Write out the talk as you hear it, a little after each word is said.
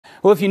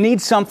Well, if you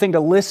need something to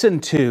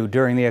listen to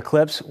during the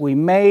eclipse, we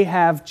may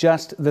have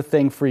just the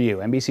thing for you.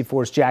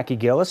 NBC4's Jackie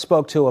Gillis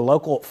spoke to a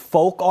local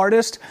folk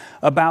artist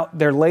about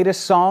their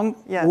latest song.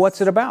 Yes. What's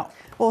it about?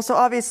 Well, so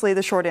obviously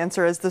the short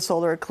answer is the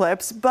solar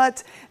eclipse,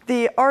 but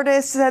the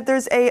artist said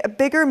there's a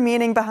bigger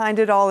meaning behind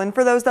it all. And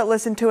for those that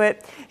listen to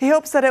it, he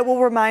hopes that it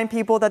will remind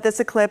people that this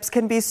eclipse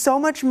can be so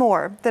much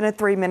more than a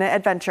 3-minute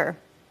adventure.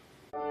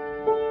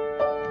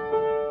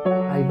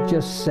 I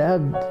just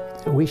said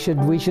we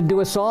should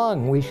do a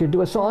song. We should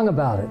do a song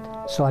about it.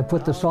 So I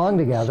put the song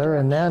together,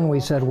 and then we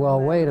said,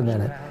 well, wait a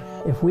minute.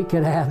 If we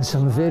could add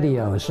some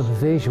videos, some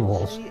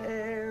visuals,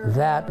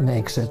 that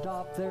makes it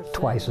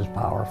twice as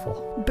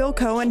powerful. Bill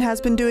Cohen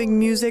has been doing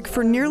music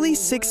for nearly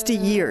 60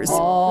 years.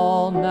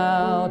 All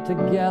now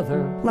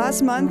together.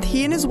 Last month,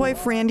 he and his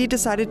wife Randy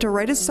decided to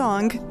write a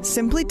song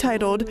simply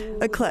titled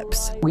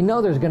Eclipse. We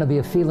know there's going to be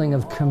a feeling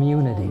of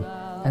community,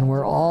 and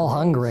we're all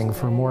hungering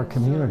for more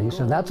community.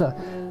 So that's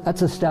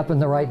a step in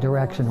the right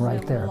direction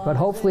right there. But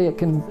hopefully it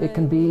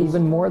can be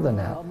even more than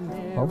that.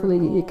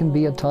 Hopefully it can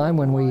be a time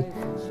when we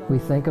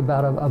think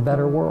about a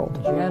better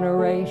world.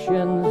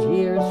 Generations,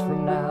 years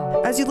from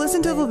now. As you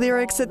listen to the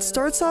lyrics, it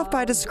starts off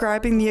by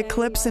describing the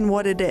eclipse and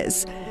what it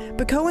is.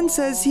 But Cohen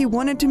says he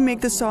wanted to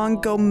make the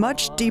song go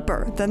much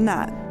deeper than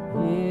that.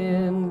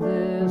 In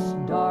this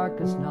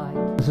darkest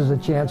night. This is a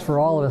chance for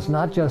all of us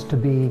not just to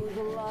be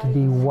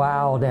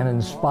wowed and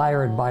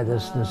inspired by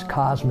this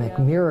cosmic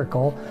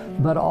miracle,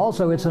 but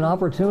also it's an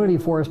opportunity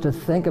for us to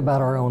think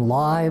about our own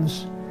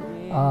lives,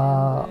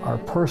 our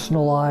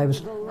personal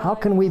lives. How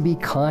can we be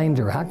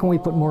kinder? How can we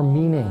put more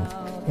meaning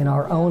in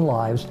our own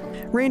lives?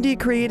 Randy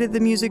created the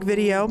music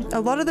video.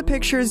 A lot of the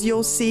pictures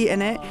you'll see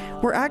in it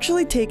were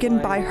actually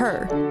taken by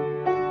her.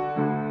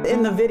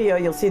 In the video,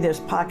 you'll see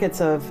there's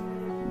pockets of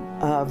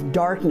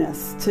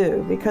darkness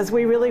too, because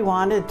we really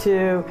wanted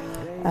to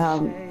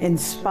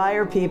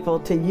inspire people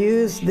to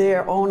use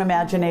their own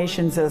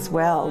imaginations as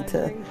well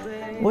to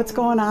what's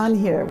going on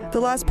here. The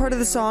last part of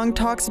the song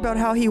talks about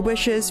how he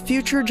wishes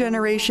future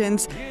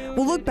generations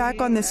will look back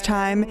on this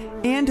time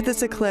and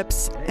this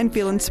eclipse and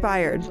feel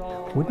inspired.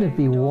 Wouldn't it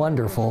be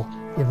wonderful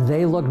if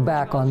they looked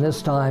back on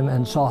this time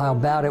and saw how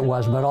bad it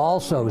was, but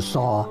also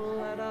saw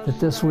that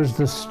this was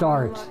the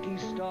start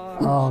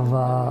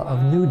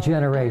of new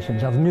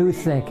generations, of new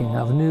thinking,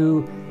 of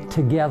new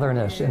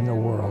togetherness in the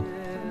world.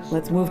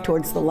 Let's move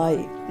towards the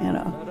light, you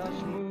know.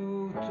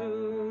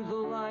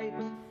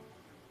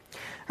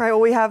 All right,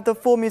 well, we have the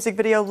full music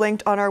video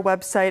linked on our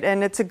website,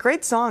 and it's a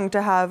great song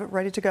to have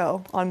ready to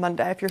go on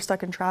Monday if you're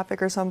stuck in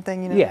traffic or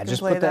something. You know, Yeah, you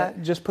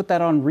can just put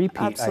that on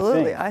repeat.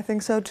 Absolutely, I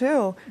think so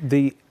too.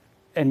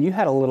 And you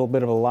had a little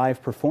bit of a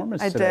live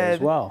performance today as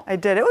well. I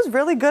did. It was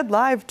really good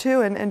live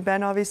too, and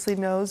Ben obviously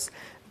knows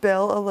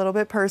Bill a little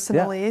bit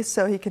personally,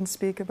 so he can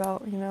speak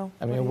about, you know.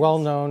 I mean, a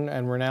well-known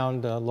and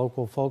renowned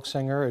local folk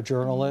singer, a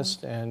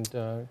journalist, and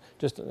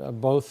just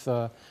both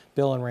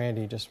Bill and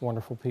Randy, just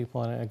wonderful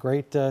people and a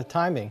great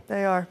timing.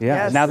 They are. Yeah,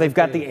 yes. now they've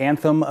got the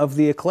anthem of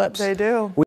the eclipse. They do.